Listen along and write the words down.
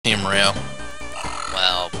am, Rio.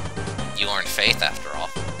 Well, you earned faith after all.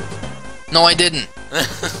 No, I didn't.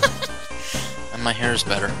 And my hair's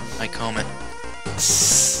better. I comb it.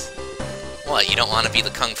 What, you don't want to be the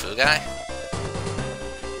Kung Fu guy?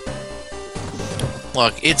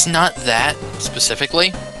 Look, it's not that,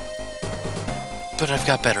 specifically. But I've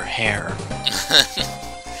got better hair.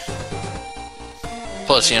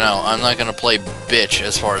 Plus, you know, I'm not gonna play bitch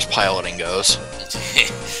as far as piloting goes.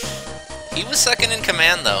 He was second in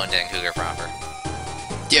command, though, in Dan Cougar proper.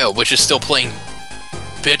 Yeah, which is still playing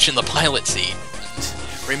bitch in the pilot seat.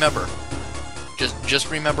 Remember. Just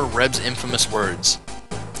remember Reb's infamous words.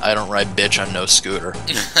 I don't ride bitch on no scooter.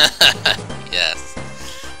 Yes.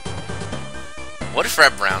 What if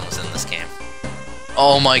Reb Brown was in this game?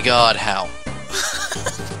 Oh my god, how?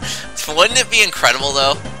 Wouldn't it be incredible,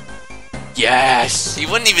 though? Yes! He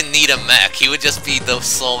wouldn't even need a mech. He would just be the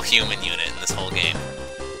sole human unit in this whole game.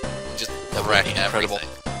 Just wreck everything.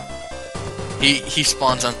 He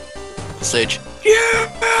spawns on stage.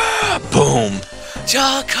 Yeah! Boom!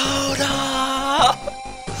 Jakota!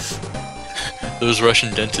 Those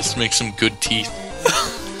Russian dentists make some good teeth.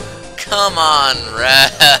 Come on,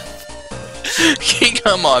 Reb.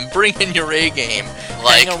 Come on, bring in your A game.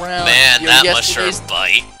 Like, hang around. man, that must sure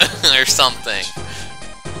bite. Or something.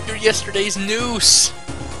 You're yesterday's noose.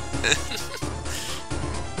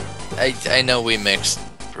 I know we mixed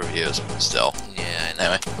reviews, but still. Yeah, I know.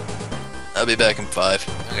 Anyway, I'll be back in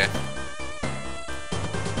 5. Okay.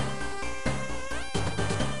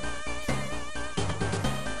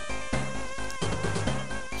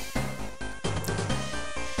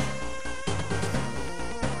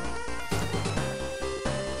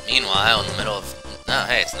 Meanwhile, in the middle of... Oh,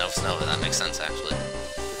 hey, it's Nova Nova. That makes sense, actually.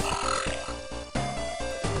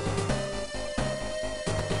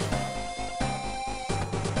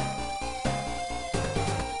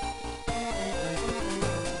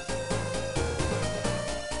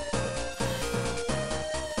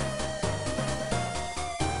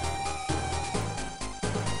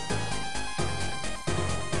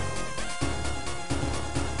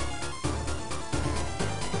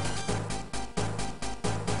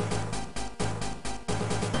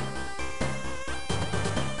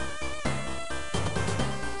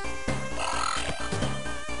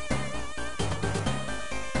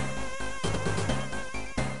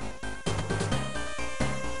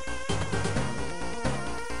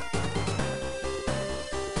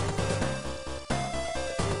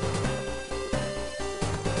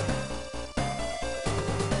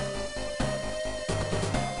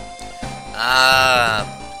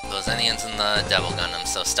 Those Indians and the Devil Gundam,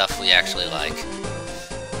 so stuff we actually like.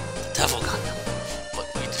 Devil Gundam, but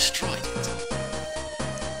we destroyed it.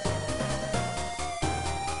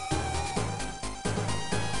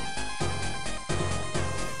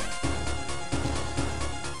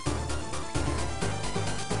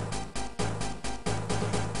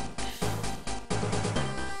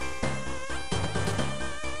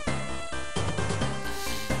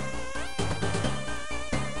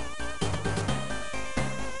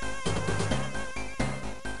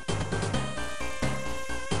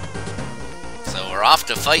 We're off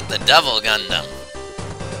to fight the Devil Gundam.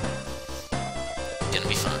 Gonna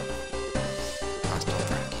be fun. Hospital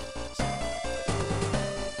bracket.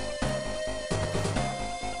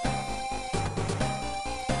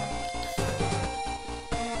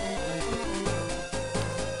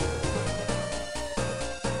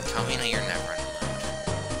 Calvina, you're never in the mode.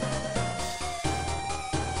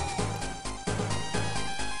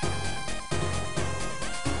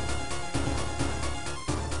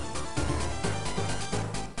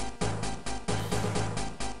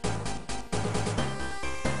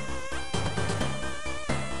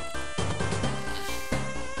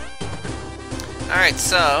 Alright,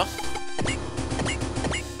 so...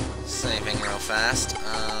 saving real fast.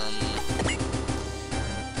 Oh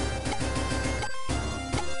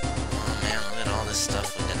man, look at all this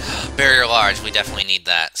stuff we did. Barrier large, we definitely need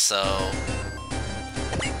that, so...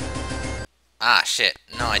 Ah, shit.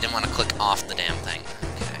 No, I didn't want to click off the damn thing.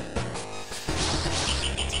 Okay.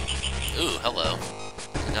 Ooh, hello.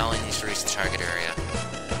 Now it needs to reach the target area.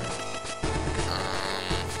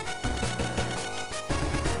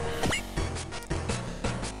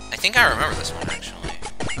 I think I remember this one, actually.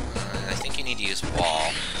 I think you need to use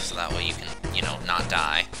wall, so that way you can, you know, not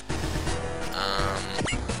die.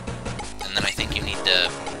 And then I think you need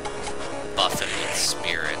to buff it with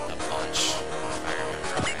spirit a bunch, if I remember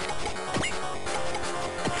right.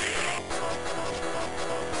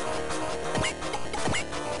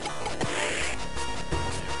 There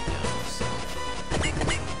we go, so.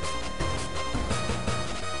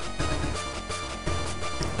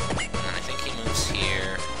 And then I think he moves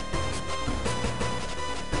here.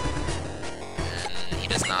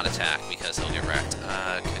 attack because he'll get wrecked.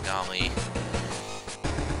 Kigali.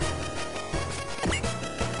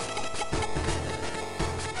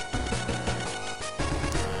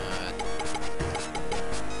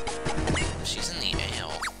 She's in the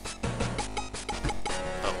ale.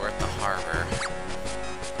 But we're at the harbor.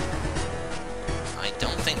 I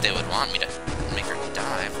don't think they would want me to make her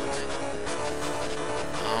dive, would they?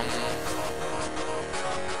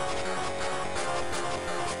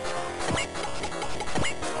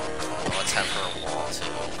 Well, let's have her a wall, too.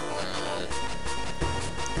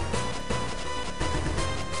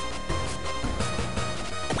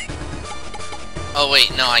 Oh,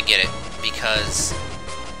 wait, no, I get it. Because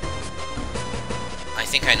I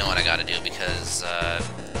think I know what I gotta do, because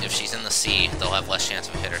if she's in the sea, they'll have less chance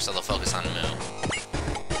of a hit her, so they'll focus on Moo.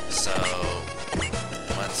 So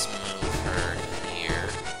let's move her here.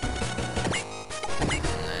 And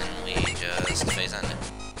then we just phase end it.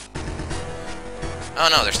 Oh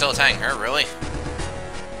no, they're still attacking her, really?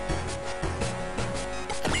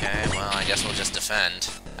 Okay, well, I guess we'll just defend.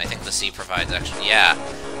 I think the sea provides extra. Yeah,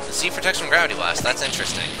 the sea protects from Gravity Blast. That's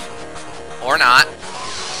interesting. Or not.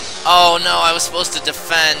 Oh no, I was supposed to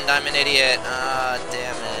defend. I'm an idiot. Ah,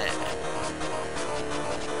 damn it.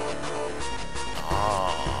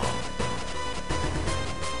 Oh.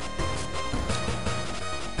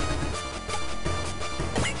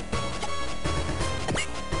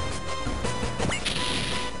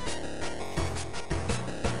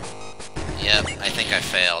 Yep, I think I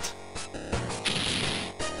failed.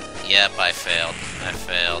 Yep, I failed. I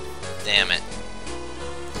failed. Damn it.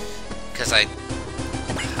 Because I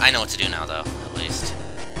know what to do now, though, at least.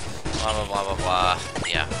 Blah, blah, blah, blah, blah.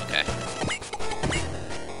 Yeah, okay.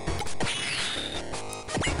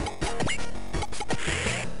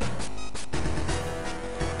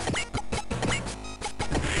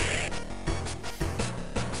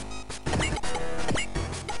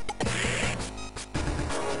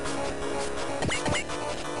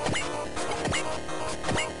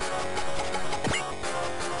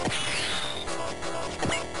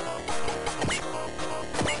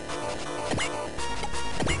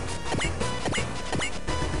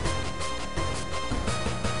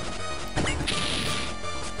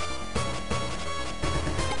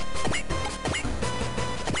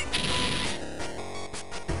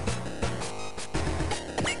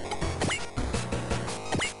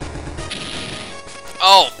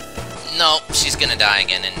 Oh! No, she's gonna die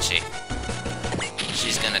again, isn't she?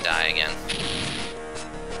 She's gonna die again.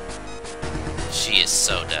 She is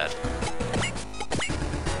so dead.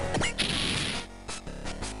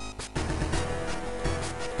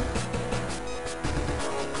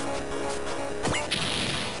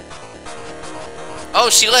 Oh,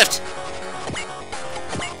 she lived!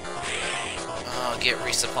 Oh, get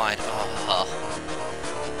resupplied. Oh.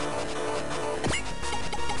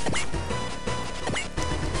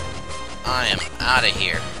 I am out of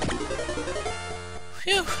here.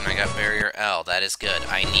 Phew, and I got Barrier L. That is good.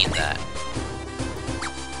 I need that.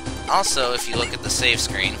 Also, if you look at the save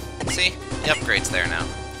screen, see? The upgrade's there now.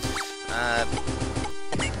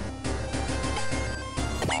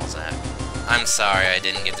 All's that. I'm sorry I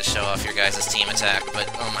didn't get to show off your guys' team attack, but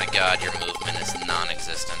oh my god, your movement is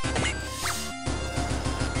non-existent.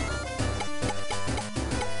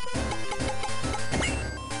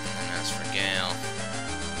 And as for Gale...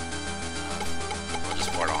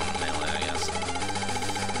 on the melee, I guess.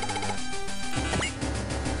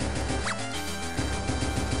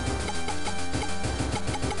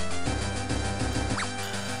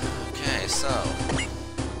 Okay, so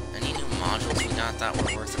any new modules we got that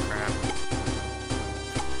were worth a crap?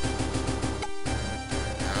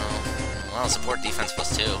 No. Well, support defense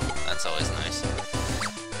plus 2. That's always nice.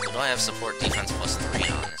 Who do I have support defense plus 3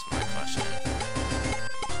 on is my question.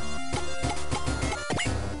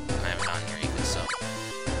 I have it on here either, so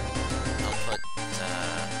I'll put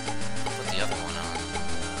the other one on.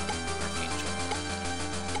 Archangel.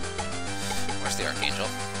 Where's the Archangel?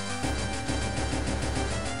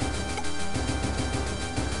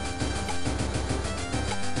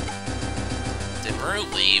 Did Maru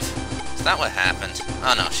leave? Is that what happened?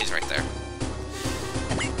 Oh no, she's right there.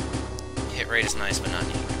 Hit rate is nice, but not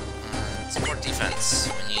needed. Support defense.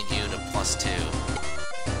 We need you to plus 2.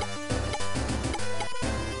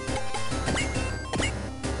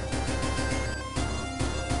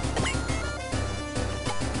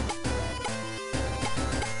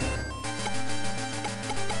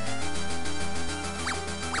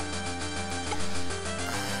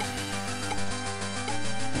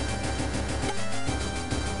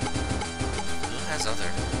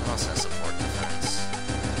 Who else has support defense?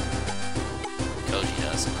 Koji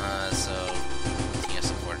does. So he has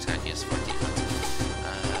support attack, he has support defense.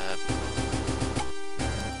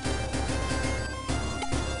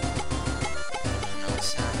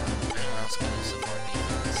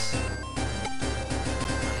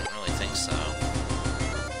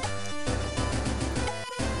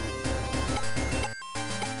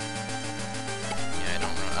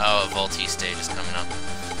 Oh, a Volti stage is coming up.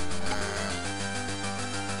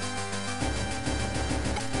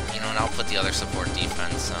 You know, and I'll put the other support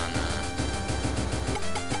defense on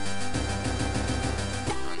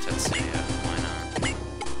Tetsuya. Why not?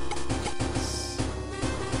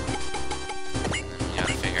 And then we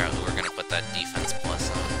gotta figure out who we're gonna put that defense plus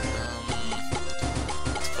on.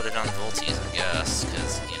 Let's put it on Voltis, I guess,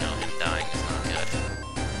 because, you know, him dying is not good.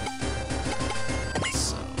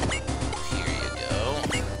 So, here you go.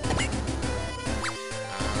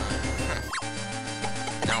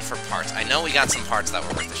 Now for parts. I know we got some parts that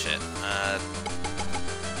were worth the shit. At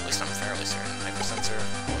least I'm fairly certain. Hypersensor,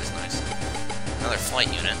 always nice. Another flight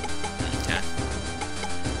unit. Okay.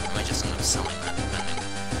 I might just end up selling that, depending.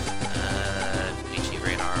 HE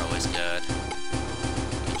radar, always good.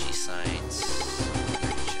 HE sights.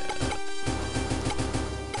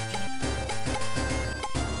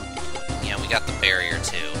 Yeah, we got the barrier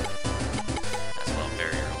too. As well,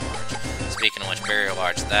 barrier large. Speaking of which, barrier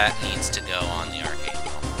large, that needs to go on the arcade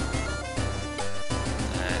wall.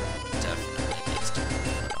 That definitely needs to be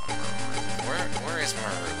put on Maru. Where is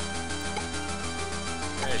Maru?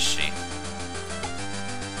 Where is she?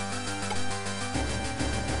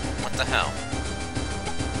 What the hell?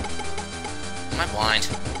 Am I blind?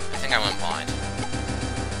 I think I went blind.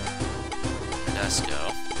 Let's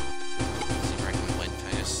go. See if I can blade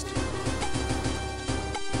paste.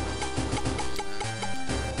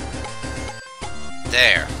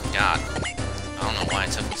 There. God. I don't know why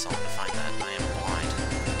it took me so long to find that. I am blind.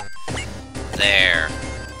 There.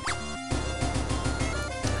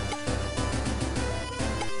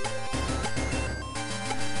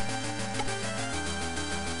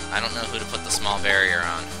 I don't know who to put the small barrier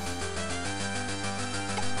on.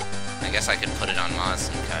 I guess I could put it on Maz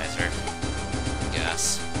and Kaiser.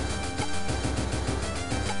 Guess.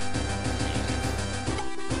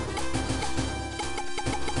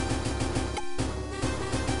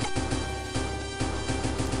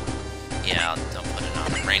 Yeah, I'll put it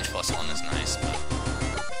on. Range plus 1 is nice, but...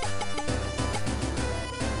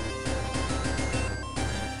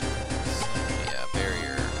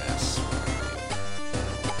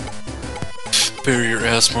 Barrier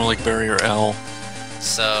S, more like Barrier L.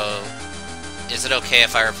 So, is it okay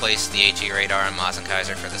if I replace the HE radar on Maz and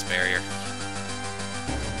Kaiser for this barrier?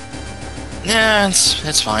 Yeah,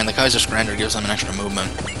 it's fine. The Kaiser's Grander gives them an extra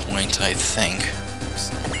movement point, I think.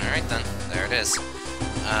 Alright then, there it is.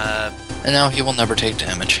 And now he will never take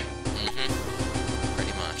damage.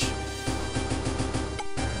 Pretty much.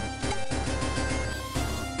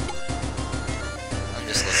 I'm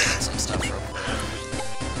just looking at some stuff real quick.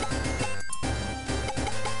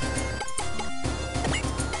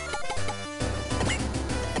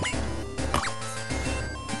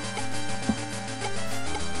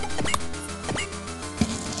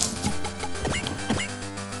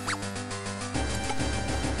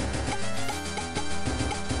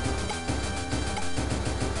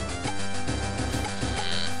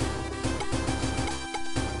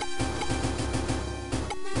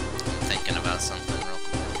 Something real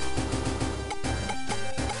quick.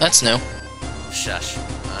 That's new. Shush.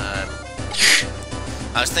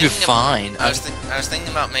 I was thinking. You're fine. I was thinking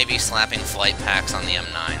about maybe slapping flight packs on the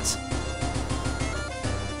M9s.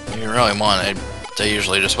 If you really want it, they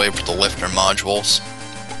usually just wait for the lifter modules.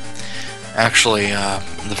 Actually,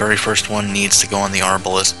 the very first one needs to go on the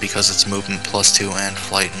Arbalist because it's movement plus 2 and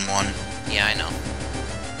flight in 1. Yeah, I know.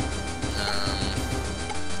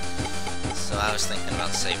 So I was thinking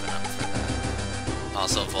about saving up for that.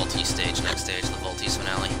 Also, Volti stage, next stage, the Volti's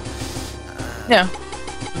finale. Yeah.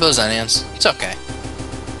 Bozanians. It's okay.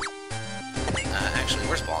 Actually,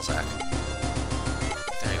 where's Balzac?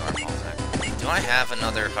 There you are, Balzac. Do I have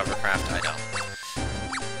another hovercraft? I don't.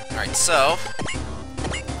 Alright, so...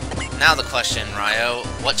 now the question, Ryo.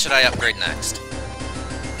 What should I upgrade next?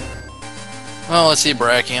 Well, let's see,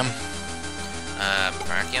 Brachium.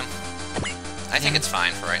 Brachium? I think it's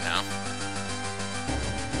fine for right now.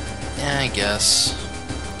 Yeah, I guess.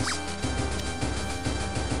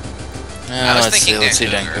 Let's see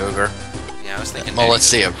Denkoger. Yeah, I was thinking. Well, let's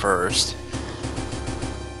see it first.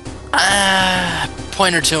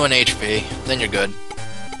 Point or 2 in HP, then you're good.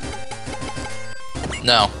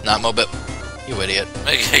 No, not Mobip. You idiot.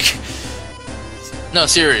 No,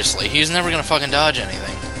 seriously, he's never gonna fucking dodge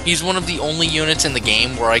anything. He's one of the only units in the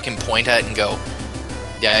game where I can point at and go,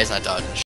 yeah, he's not dodging